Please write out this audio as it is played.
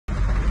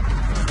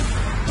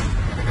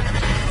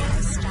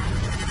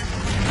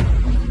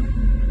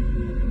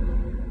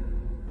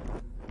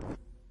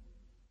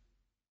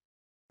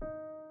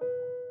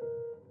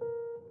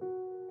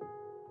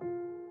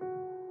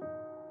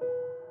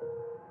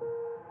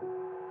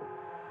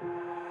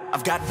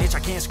I've got an itch I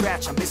can't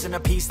scratch, I'm missing a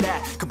piece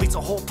that completes a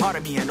whole part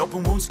of me, an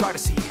open wound scar to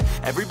see.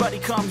 Everybody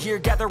come here,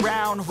 gather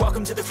round,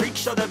 welcome to the freak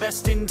show, the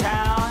best in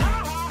town.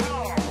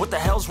 What the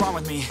hell's wrong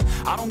with me?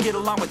 I don't get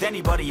along with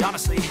anybody,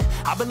 honestly.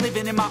 I've been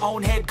living in my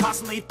own head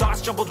constantly,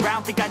 thoughts jumbled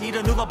round, think I need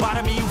a new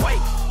lobotomy. Wait,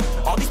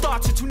 all these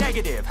thoughts are too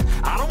negative.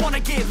 I don't wanna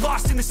get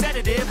lost in the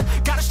sedative.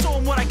 Gotta show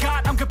them what I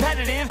got, I'm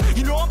competitive.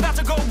 You know I'm about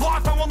to go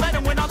off, I won't let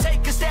them win. I'll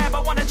take a stab, I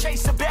wanna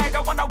chase a bag.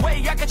 I wanna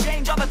weigh, I can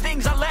change all the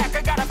things I lack.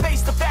 I gotta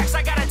face the facts,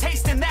 I got a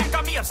taste in that.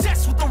 Got me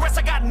obsessed with the rest,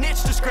 I got an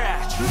itch to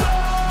scratch. Lonely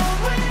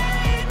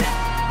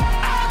now,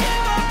 I'll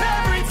give up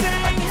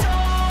everything.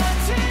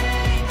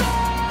 Daunting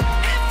though,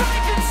 if I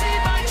could see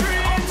my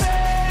dreams,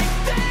 I'll make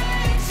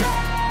things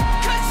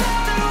right. 'Cause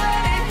I'll do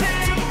anything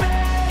to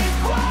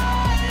make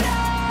what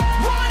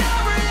a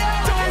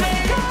reality. Don't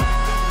let go,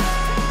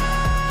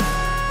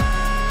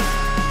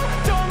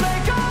 don't let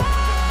go.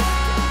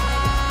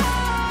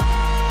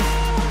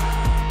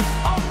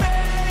 I'll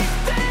make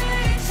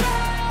things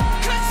right.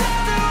 'Cause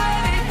I'll do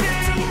anything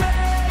to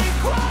make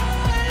what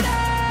a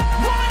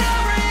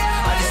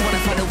reality. I just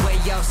wanna find a way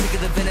out, sick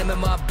of the venom in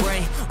my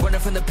brain. Running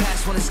from the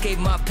past, wanna escape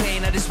my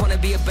pain. I just wanna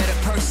be a better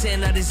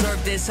person, I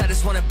deserve this. I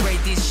just wanna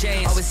break these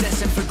chains. Always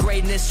destined for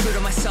greatness, true to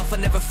myself, I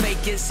never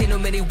fake it. Seen too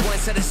many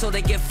once, I just so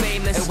they get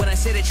famous. And when I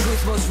say the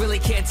truth, most really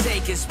can't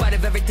take it. In spite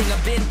of everything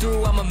I've been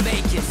through, I'ma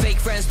make it. Fake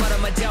friends, but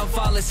on my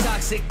downfall is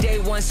toxic. Day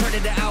one,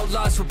 started to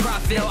outlaws for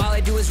profit. Now all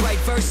I do is write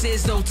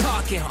verses, no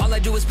talking. All I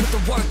do is put the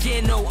work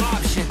in, no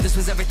option. This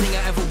was everything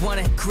I ever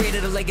wanted.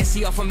 Created a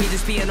legacy off of me,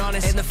 just being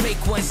honest. And the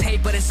fake ones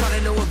hate, but it's all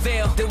to no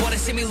avail. They wanna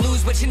see me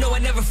lose, but you know I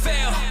never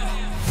fail.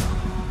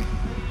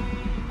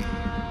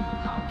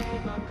 I'll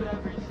give up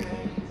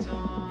everything,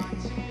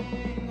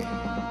 daunting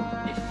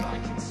though, if I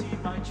can see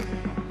my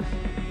dream,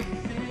 make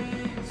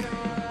things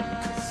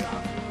right. 'Cause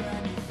I'll do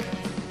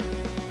anything,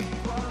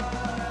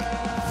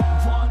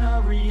 want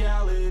a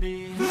reality.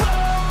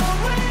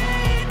 Lonely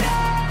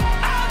now,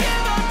 I'll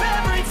give up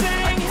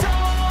everything,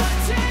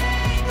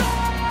 daunting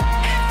though,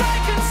 if I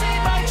can see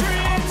my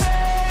dreams,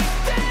 make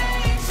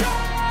things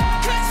right.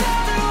 'Cause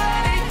I'll do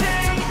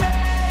anything to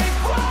make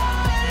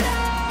what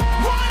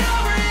a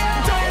reality.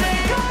 Don't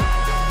let go,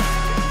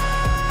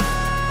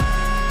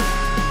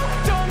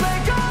 don't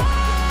let go.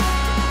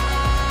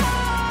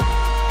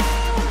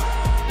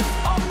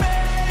 I'll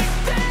make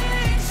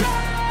things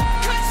right.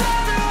 'Cause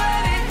I'll do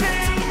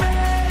anything to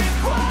make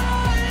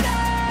what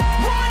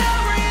a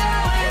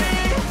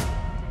reality.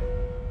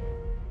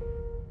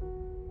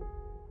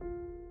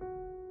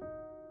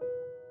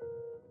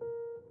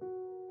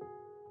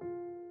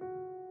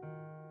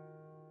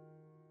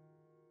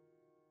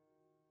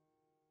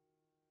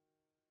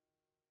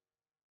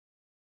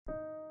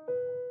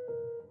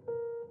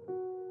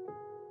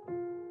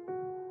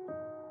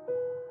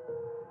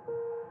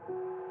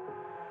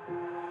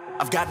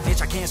 I've got an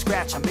itch I can't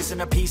scratch, I'm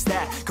missing a piece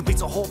that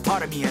completes a whole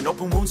part of me, an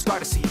open wound scar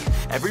to see.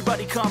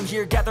 Everybody come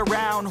here, gather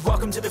round,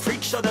 welcome to the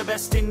freak show, the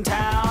best in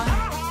town.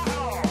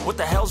 What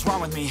the hell's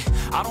wrong with me?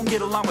 I don't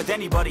get along with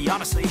anybody,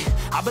 honestly.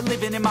 I've been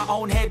living in my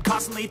own head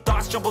constantly,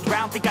 thoughts jumbled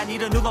round, think I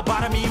need a new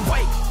lobotomy.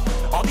 Wait,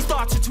 all these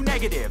thoughts are too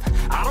negative.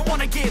 I don't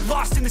wanna get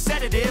lost in the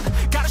sedative.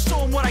 Gotta show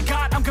them what I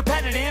got, I'm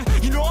competitive.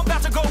 You know I'm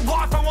about to go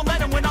off, I won't let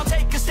them win. I'll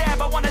take a stab,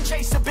 I wanna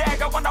chase a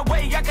bag. I wanna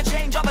weigh, I can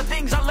change all the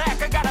things I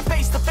lack. I gotta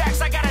face the facts,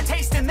 I got a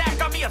taste in that.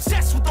 Got me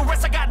obsessed with the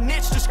rest, I got an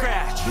itch to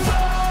scratch.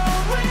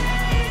 Lonely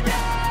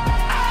now,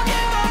 I'll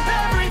give up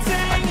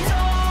everything,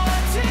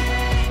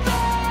 daunting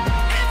though,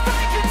 if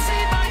I can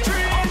see my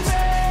dreams,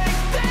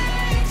 make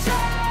things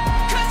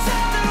right. 'Cause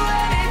I'll do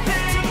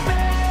anything to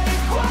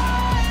make what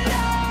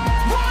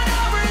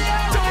a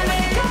reality. Don't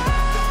let go,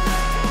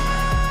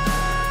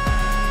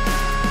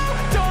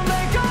 don't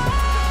let go.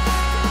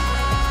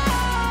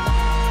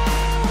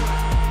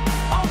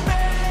 I'll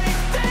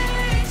make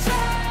things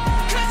right.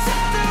 'Cause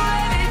I'll do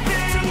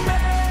anything to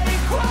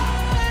make what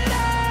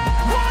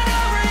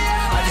a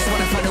reality. I just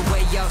wanna find a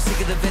way out, sick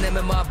of the venom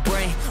in my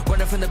brain.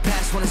 Running from the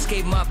past, wanna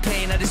escape my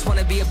pain. I just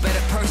wanna be a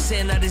better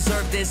person, I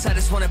deserve this. I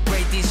just wanna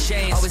break these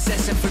chains. Always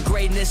destined for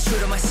greatness, true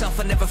to myself,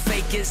 I never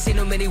fake it. Seen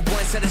too many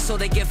once, I just so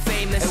they get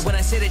famous. And when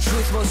I say the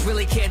truth, most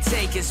really can't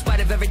take it. In spite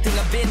of everything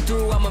I've been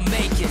through, I'ma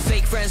make it.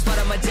 Fake friends, but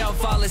on my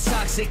downfall is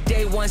toxic.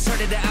 Day one,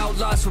 started to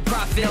outlaws for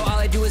profit. Now all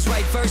I do is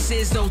write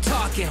verses, no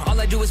talking. All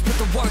I do is put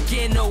the work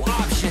in, no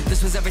option.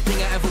 This was everything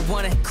I ever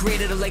wanted.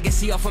 Created a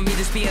legacy off of me,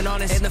 just being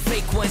honest. And the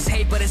fake ones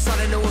hate, but it's all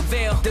to no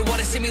avail. They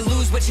wanna see me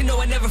lose, but you know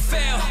I never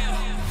fail.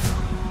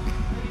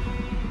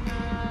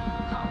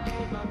 I'll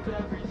give up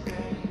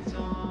everything,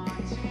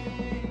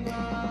 daunting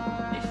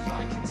though, if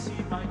I can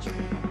see my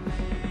dream,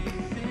 make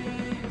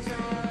things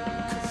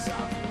right. 'Cause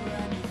I'll do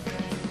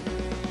anything,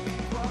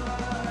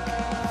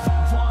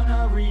 want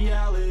a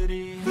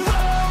reality.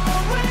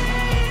 Lonely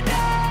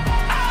now,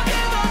 I'll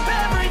give up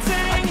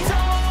everything,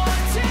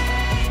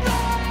 daunting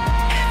though,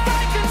 if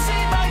I can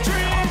see my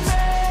dreams,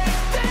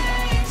 make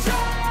things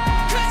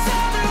right. 'Cause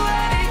I'll do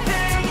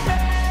anything to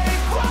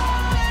make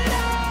what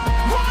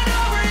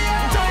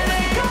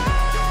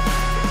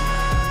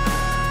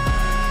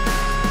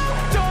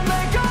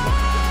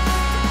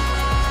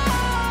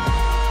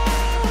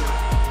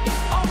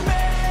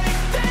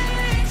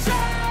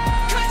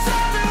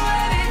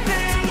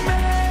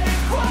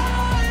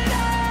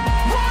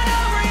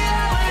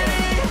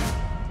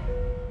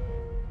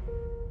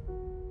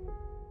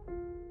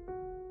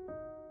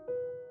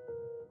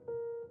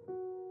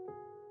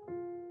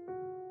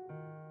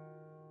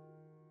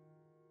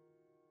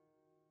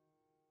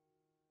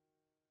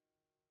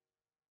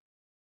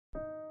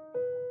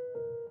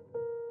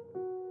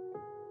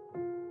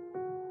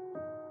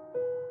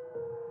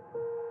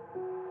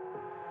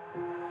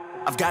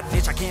I've got an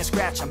itch I can't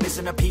scratch, I'm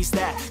missing a piece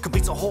that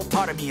completes a whole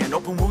part of me, an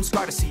open wound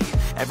scar to see.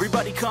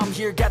 Everybody come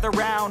here, gather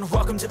round,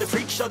 welcome to the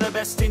freak show, the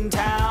best in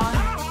town.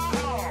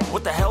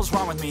 What the hell's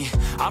wrong with me?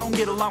 I don't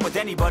get along with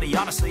anybody,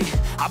 honestly.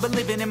 I've been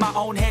living in my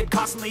own head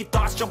constantly,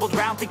 thoughts jumbled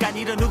round, think I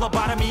need a new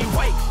lobotomy.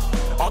 Wait,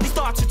 all these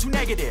thoughts are too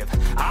negative.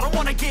 I don't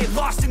wanna get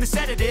lost in the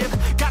sedative.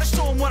 Gotta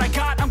show them what I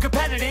got, I'm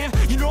competitive.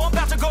 You know I'm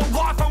about to go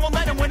off, I won't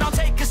let them win, I'll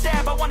take a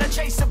stab. I wanna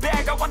chase a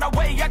bag, I wanna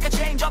weigh, I can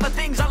change all the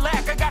things I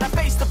lack. I gotta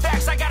face the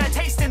facts, I got a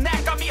taste in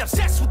that. Got me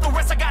obsessed with the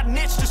rest, I got an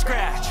itch to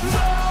scratch. I'll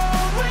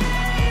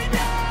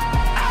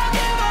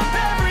give up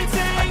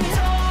everything.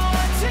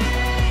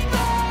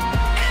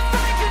 If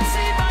I could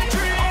see my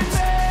dreams,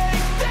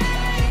 make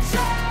things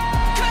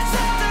right. 'Cause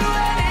I'll do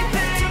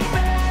anything to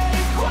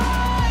make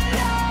what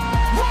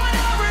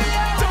a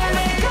reality. Don't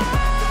let go.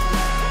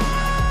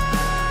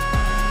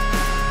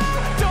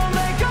 Don't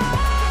let go.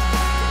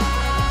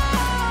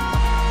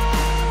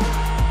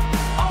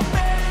 I'll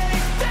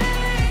make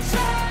things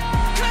right.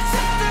 'Cause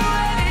I'll do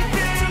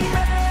anything to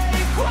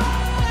make what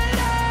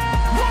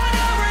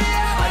a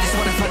reality. I just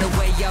wanna find a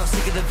way out,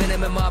 sick of the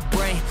venom in my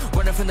brain.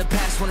 Running from the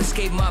past, wanna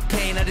escape my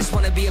pain. I just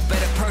wanna be a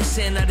better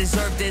person, I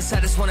deserve this. I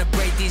just wanna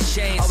break these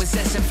chains. Always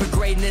asking for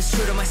greatness,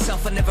 true to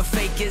myself, I never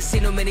fake it.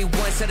 Seen too many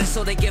ones that are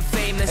so they get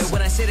famous. And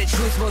when I say the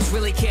truth, most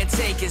really can't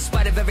take it. In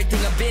spite of everything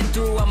I've been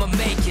through, I'ma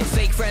make it.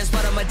 Fake friends,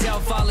 but on my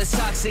downfall is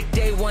toxic.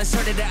 Day one,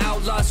 started to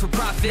outlaws for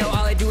profit. Now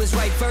all I do is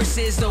write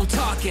verses, no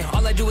talking.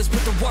 All I do is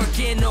put the work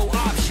in, no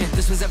option.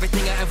 This was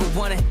everything I ever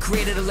wanted.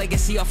 Created a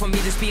legacy off of me,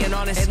 just being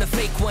honest. And the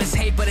fake ones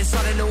hate, but it's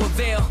all to no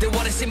avail. They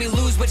wanna see me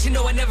lose, but you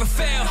know I never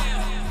fail.